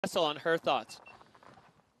Wessel on her thoughts.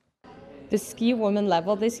 The ski woman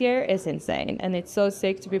level this year is insane, and it's so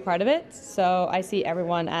sick to be part of it. So I see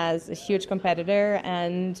everyone as a huge competitor,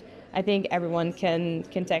 and I think everyone can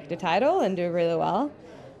take the title and do really well.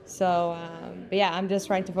 So, but yeah, I'm just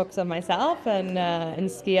trying to focus on myself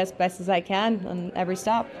and ski as best as I can on every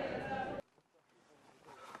stop.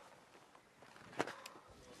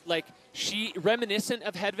 Like, she reminiscent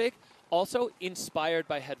of Hedvig, also inspired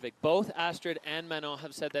by Hedvig. Both Astrid and Manon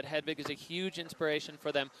have said that Hedvig is a huge inspiration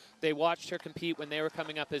for them. They watched her compete when they were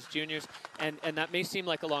coming up as juniors, and that may seem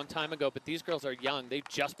like a long time ago, but these girls are young. They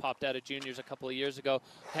just popped out of juniors a couple of years ago.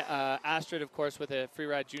 Astrid, of course, with a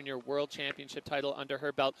Freeride Junior World Championship title under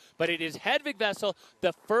her belt. But it is Hedvig Wessel,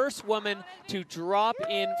 the first woman to drop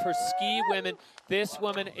in for ski women. This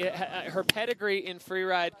woman, her pedigree in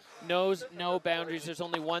freeride knows no boundaries. There's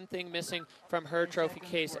only one thing missing from her trophy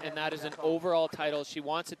case, and that is an overall title. She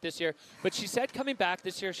wants it this year. But she said coming back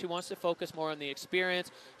this year, she wants to focus more on the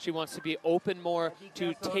experience. She wants to be open more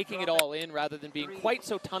to taking it all in rather than being quite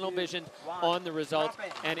so tunnel visioned on the results.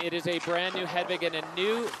 And it is a brand new Hedvig and a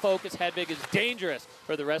new focus. Hedvig is dangerous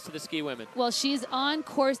for the rest of the ski women. Well, she's on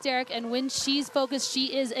course, Derek, and when she's focused,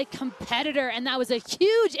 she is a competitor, and that was a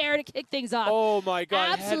huge air to kick things off. Oh my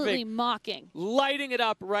God, absolutely Hedvig mocking. Lighting it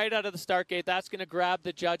up right out of the start gate. That's going to grab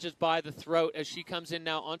the judges by the throat as she comes in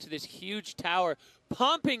now onto this huge tower,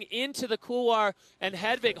 pumping into the couloir, and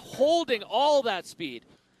Hedvig holding all that speed.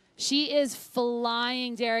 She is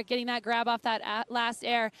flying, Derek, getting that grab off that last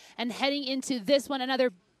air and heading into this one,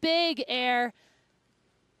 another big air.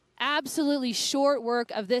 Absolutely short work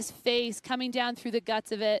of this face coming down through the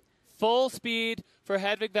guts of it. Full speed for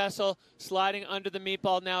Hedvig Wessel, sliding under the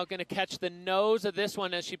meatball now, going to catch the nose of this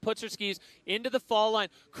one as she puts her skis into the fall line.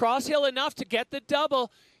 Cross hill enough to get the double.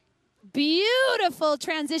 Beautiful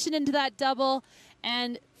transition into that double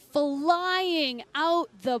and flying out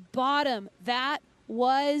the bottom. That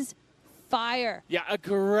was fire. Yeah,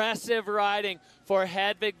 aggressive riding for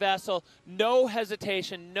Hedvig Wessel. No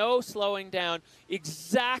hesitation, no slowing down.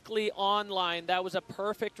 Exactly on line. That was a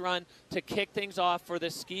perfect run to kick things off for the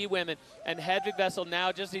ski women. And Hedvig Wessel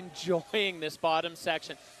now just enjoying this bottom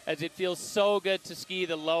section as it feels so good to ski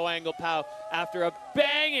the low angle pow after a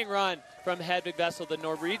banging run from Hedvig Wessel, the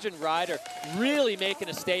Norwegian rider, really making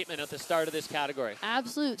a statement at the start of this category.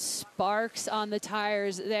 Absolute sparks on the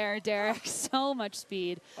tires there, Derek. So much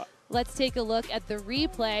speed. Let's take a look at the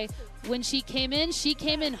replay. When she came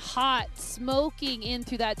in hot, smoking in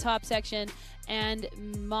through that top section and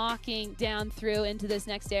mocking down through into this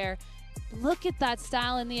next air. Look at that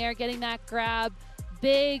style in the air, getting that grab.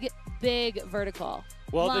 Big, big vertical.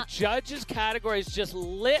 Well, the judges' categories just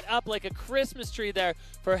lit up like a Christmas tree there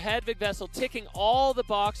for Hedvig Wessel, ticking all the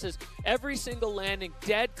boxes, every single landing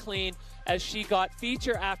dead clean as she got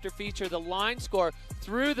feature after feature, the line score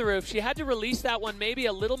through the roof. She had to release that one maybe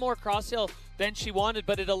a little more crosshill than she wanted,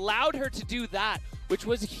 but it allowed her to do that, which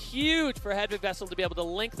was huge for Hedvig Wessel to be able to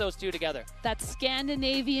link those two together. That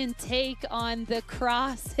Scandinavian take on the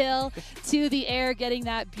cross hill to the air, getting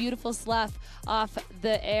that beautiful slough off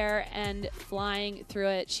the air and flying through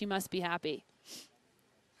it. She must be happy.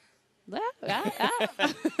 Well,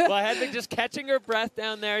 Hedvig just catching her breath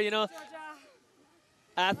down there, you know.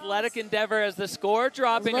 Athletic endeavor as the score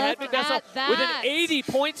dropping. Hedvig Wessel with an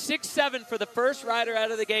 80.67 for the first rider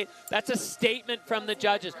out of the gate. That's a statement from the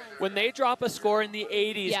judges. When they drop a score in the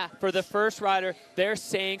 80s for the first rider, they're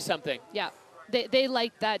saying something. Yeah. They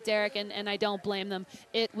liked that, Derek, and I don't blame them.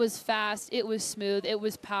 It was fast, it was smooth, it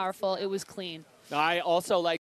was powerful, it was clean. I also like